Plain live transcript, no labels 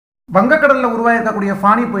வங்கக்கடலில் உருவாயிருக்கக்கூடிய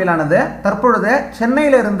ஃபானி புயலானது தற்பொழுது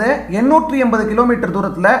சென்னையிலிருந்து 880 கிலோமீட்டர்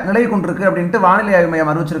தூரத்தில் நிலை கொண்டிருக்கு அப்படின்ட்டு வானிலை ஆய்வு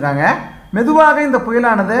மையம் அறிவிச்சிருக்காங்க. மெதுவாக இந்த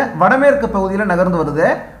புயலானது வடமேற்கு பகுதியில் நகர்ந்து வருது.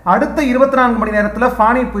 அடுத்த 24 மணி நேரத்தில்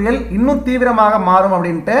ஃபானி புயல் இன்னும் தீவிரமாக மாறும்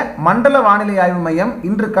அப்படின்ட்டு மண்டல வானிலை ஆய்வு மையம்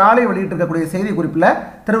இன்று காலை வெளியிட்டிருக்கக்கூடிய செய்தி குறிப்பில்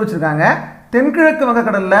தெரிவிச்சிருக்காங்க. தென்கிழக்கு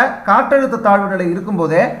வங்கக்கடலில் காற்றழுத்த தாழ்வு நிலை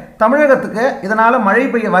இருக்கும்போதே தமிழகத்துக்கு இதனால் மழை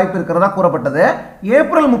பெய்ய வாய்ப்பு இருக்கிறதா கூறப்பட்டது.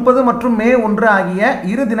 ஏப்ரல் 30 மற்றும் மே 1 ஆகிய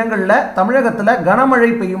இரு தினங்களில் தமிழகத்தில் கனமழை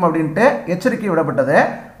பெய்யும் அப்படின்ட்டு எச்சரிக்கை விடப்பட்டது.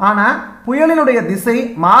 ஆனால் புயலினுடைய திசை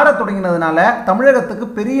மாற தொடங்கினதுனால தமிழகத்துக்கு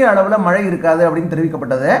பெரிய அளவில் மழை இருக்காது அப்படின்னு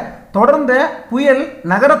தெரிவிக்கப்பட்டது. தொடர்ந்து புயல்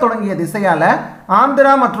நகர தொடங்கிய திசையால்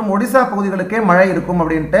ஆந்திரா மற்றும் ஒடிசா பகுதிகளுக்கே மழை இருக்கும்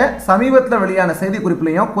அப்படின்ட்டு சமீபத்தில் வெளியான செய்தி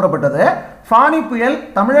குறிப்பிலையும் கூறப்பட்டது. ஃபானி புயல்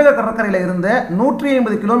தமிழக கடற்கரையில் இருந்து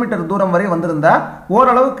 150 கிலோமீட்டர் தூரம் வரை வந்திருந்தா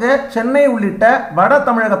ஓரளவுக்கு சென்னை உள்ளிட்ட வட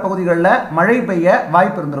தமிழக பகுதிகளில் மழை பெய்ய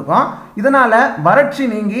வாய்ப்பு இருந்திருக்கும். இதனால வறட்சி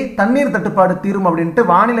நீங்கி தண்ணீர் தட்டுப்பாடு தீரும் அப்படின்ட்டு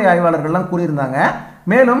வானிலை ஆய்வாளர்கள்லாம் கூறியிருந்தாங்க.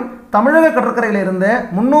 மேலும் தமிழக கடற்கரையில் இருந்து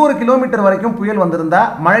 300 கிலோமீட்டர் வரைக்கும் புயல் வந்திருந்தா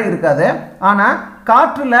மழை இருக்காது. ஆனால்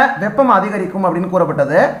காற்றுல வெப்பம் அதிகரிக்கும் அப்படின்னு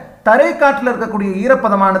கூறப்பட்டது. தரை காற்றில் இருக்கக்கூடிய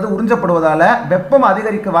ஈரப்பதமானது உறிஞ்சப்படுவதால வெப்பம்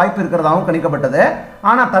அதிகரிக்க வாய்ப்பு இருக்கிறதாகவும் கணிக்கப்பட்டது.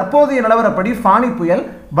 ஆனால் தற்போதைய நிலவரப்படி ஃபானி புயல்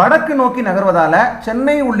வடக்கு நோக்கி நகர்வதால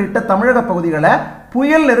சென்னை உள்ளிட்ட தமிழக பகுதிகளை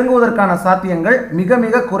புயல் நெருங்குவதற்கான சாத்தியங்கள் மிக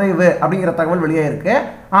மிக குறைவு அப்படிங்கிற தகவல் வெளியாயிருக்கு.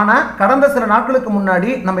 ஆனால் கடந்த சில நாட்களுக்கு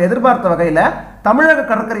முன்னாடி நம்ம எதிர்பார்த்த வகையில் தமிழக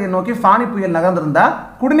கடற்கரையை நோக்கி ஃபானி புயல் நகர்ந்திருந்தா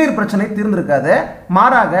குடிநீர் பிரச்சனை தீர்ந்திருக்காது.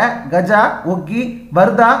 மாறாக கஜா, ஒக்கி,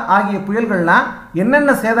 வர்தா ஆகிய புயல்கள்லாம்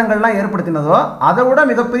என்னென்ன சேதங்கள்லாம் ஏற்படுத்தினதோ அதை விட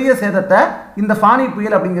மிகப்பெரிய சேதத்தை இந்த ஃபானி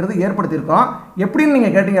புயல் அப்படிங்கிறது ஏற்படுத்தியிருக்கோம். எப்படின்னு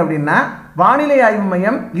நீங்கள் கேட்டீங்க அப்படின்னா, வானிலை ஆய்வு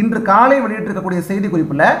மையம் இன்று காலை வெளியிட்டிருக்கக்கூடிய செய்தி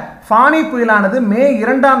குறிப்பில் ஃபானி புயலானது மே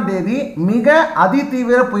 2ஆம் தேதி மிக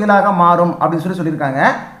அதிதீவிர புயலாக மாறும் அப்படின்னு சொல்லியிருக்காங்க.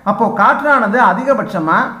 அப்போ காற்றானது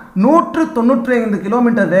அதிகபட்சமாக 195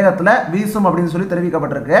 கிலோமீட்டர் வேகத்தில் வீசும் அப்படின்னு சொல்லி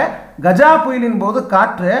தெரிவிக்கப்பட்டிருக்கு. கஜா புயலின் போது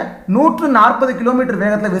காற்று 140 கிலோமீட்டர்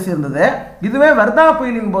வேகத்தில் வீசியிருந்தது. இதுவே வர்தா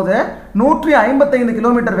புயலின் போது 155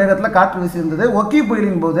 கிலோமீட்டர் வேகத்தில் காற்று வீசியிருந்தது. ஒக்கி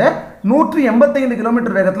புயலின் போது 185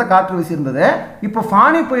 கிலோமீட்டர் வேகத்தில் காற்று வீசியிருந்தது. இப்போ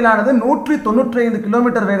ஃபானி புயலானது 195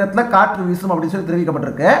 கிலோமீட்டர் வேகத்தில் காற்று வீசும் அப்படின்னு சொல்லி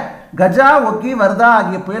தெரிவிக்கப்பட்டிருக்கு. கஜா, ஒக்கி, வர்தா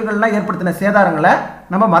ஆகிய புயல்கள்லாம் ஏற்படுத்தின சேதாரங்களை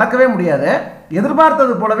நம்ம மறக்கவே முடியாது.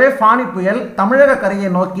 எதிர்பார்த்தது போலவே ஃபானி புயல் தமிழக கரையை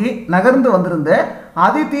நோக்கி நகர்ந்து வந்திருந்து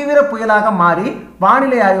அதிதீவிர புயலாக மாறி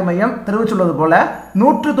வானிலை ஆய்வு மையம் தெரிவித்துள்ளது போல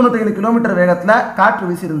 195 கிலோமீட்டர் வேகத்தில் காற்று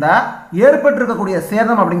வீசியிருந்தா ஏற்பட்டிருக்கக்கூடிய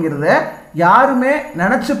சேதம் அப்படிங்கிறது யாருமே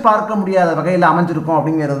நினைச்சு பார்க்க முடியாத வகையில் அமைஞ்சிருக்கும்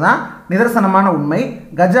அப்படிங்கிறது தான் நிதர்சனமான உண்மை.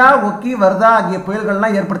 கஜா, ஒக்கி, வர்தா ஆகிய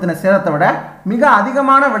புயல்கள்லாம் ஏற்படுத்தின சேதத்தை விட மிக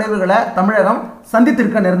அதிகமான விளைவுகளை தமிழகம்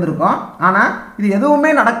சந்தித்திருக்க நேர்ந்திருக்கும். ஆனால் இது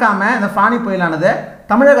எதுவுமே நடக்காமல் இந்த ஃபானி புயலானது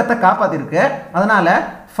தமிழகத்தை காப்பாற்றிருக்கு. அதனால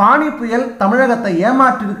ஃபானி புயல் தமிழகத்தை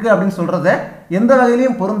ஏமாற்றிருக்கு அப்படின்னு சொல்றது எந்த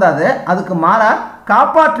வகையிலையும் பொருந்தாது. அதுக்கு மாறா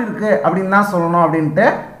காப்பாற்றிருக்கு அப்படின்னு தான் சொல்லணும் அப்படின்ட்டு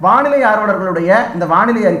வானிலை ஆர்வலர்களுடைய இந்த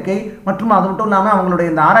வானிலை அறிக்கை மற்றும் அது மட்டும் இல்லாமல்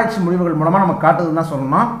அவங்களுடைய இந்த ஆராய்ச்சி முடிவுகள் மூலமாக நம்ம காட்டுதுன்னு தான்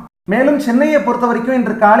சொல்லணும். மேலும் சென்னையை பொறுத்த வரைக்கும்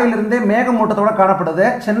இன்று காலையிலிருந்தே மேகமூட்டத்தோடு காணப்படுது.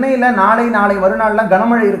 சென்னையில் நாளை மறுநாளில்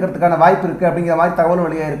கனமழை இருக்கிறதுக்கான வாய்ப்பு இருக்குது அப்படிங்கிற மாதிரி தகவல்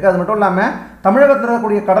வெளியாக இருக்குது. அது மட்டும் இல்லாமல் தமிழகத்தில்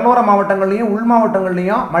இருக்கக்கூடிய கடலோர மாவட்டங்கள்லையும் உள்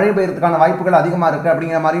மாவட்டங்கள்லையும் மழை பெய்யறதுக்கான வாய்ப்புகள் அதிகமாக இருக்குது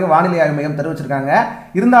அப்படிங்கிற மாதிரியும் வானிலை ஆய்வு மையம் தெரிவிச்சிருக்காங்க.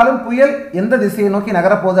 இருந்தாலும் புயல் எந்த திசையை நோக்கி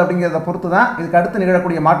நகரப்போகுது அப்படிங்கிறத பொறுத்து தான் இதுக்கு அடுத்து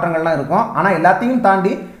நிகழக்கூடிய மாற்றங்கள்லாம் இருக்கும். ஆனால் எல்லாத்தையும்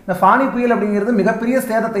தாண்டி இந்த ஃபானி புயல் அப்படிங்கிறது மிகப்பெரிய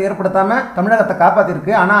சேதத்தை ஏற்படுத்தாமல் தமிழகத்தை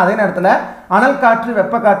காப்பாற்றிருக்கு. ஆனால் அதே நேரத்தில் அனல் காற்று,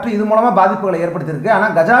 வெப்பக்காற்று இது மூலமாக பாதிப்புகளை ஏற்படுத்தியிருக்கு.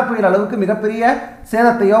 ஆனால் கஜா புயல் அளவுக்கு மிகப்பெரிய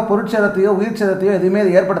சேதத்தையோ, பொருட்சேதத்தையோ, உயிர் சேதத்தையோ எதுவுமே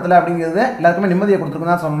இது ஏற்படுத்தலை அப்படிங்கிறது எல்லாருக்குமே நிம்மதியை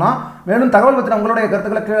கொடுத்துருக்குன்னு தான் சொன்னோம். மேலும் தகவல் பற்றின உங்களுடைய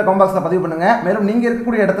கருத்துக்களை கீழே கமெண்ட் பாக்ஸில் பதிவு பண்ணுங்கள். மேலும் நீங்கள்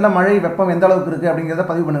இருக்கக்கூடிய இடத்துல மழை, வெப்பம் எந்த அளவுக்கு இருக்குது அப்படிங்கிறத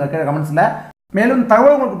பதிவு பண்ணுங்கள் கீழே கமெண்ட்ஸில். மேலும்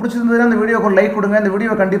தகவல் உங்களுக்கு பிடிச்சிருந்ததுன்னா இந்த வீடியோக்கு ஒரு லைக் கொடுங்க. இந்த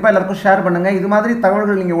வீடியோ கண்டிப்பாக எல்லாருக்கும் ஷேர் பண்ணுங்கள். இது மாதிரி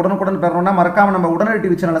தகவல்கள் நீங்கள் உடனுக்குடன் பெறணும்னா மறக்காமல் நம்ம உடனடி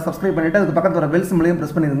டிவி சேனலை சப்ஸ்கிரைப் பண்ணிவிட்டு அதுக்கு பக்கத்தில் வர பெல் சிம்பளையும்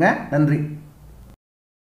ப்ரெஸ் பண்ணிடுங்க. நன்றி.